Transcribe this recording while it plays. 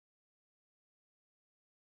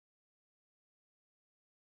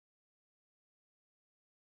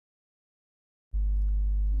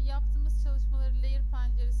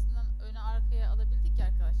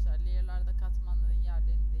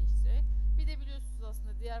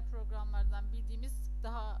diğer programlardan bildiğimiz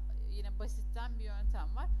daha yine basitten bir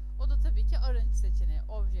yöntem var. O da tabii ki arrange seçeneği.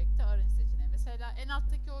 Object'te arrange seçeneği. Mesela en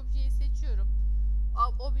alttaki objeyi seçiyorum.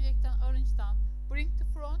 Object'ten arrange'dan bring to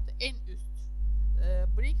front en üst,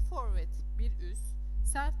 bring forward bir üst,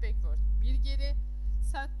 send backward bir geri,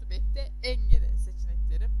 send to back de en geri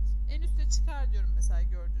seçenekleri. En üste çıkar diyorum mesela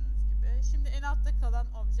gördüğünüz gibi. Şimdi en altta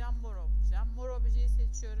kalan objem mor objem. Mor objeyi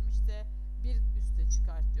seçiyorum, işte bir üste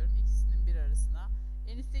çıkart diyorum, ikisinin bir arasına.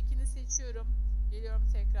 En üsttekini seçiyorum. Geliyorum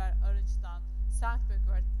tekrar arrange'dan send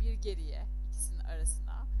backward bir geriye, ikisinin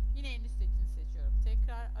arasına. Yine en üsttekini seçiyorum.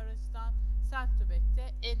 Tekrar arrange'dan send to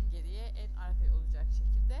back'te en geriye, en arkaya olacak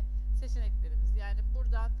şekilde seçeneklerimiz. Yani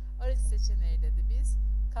buradan arrange seçeneğiyle de biz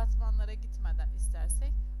katmanlara gitmeden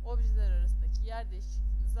istersek objeler arasındaki yer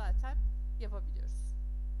değişikliğini zaten yapabiliyoruz.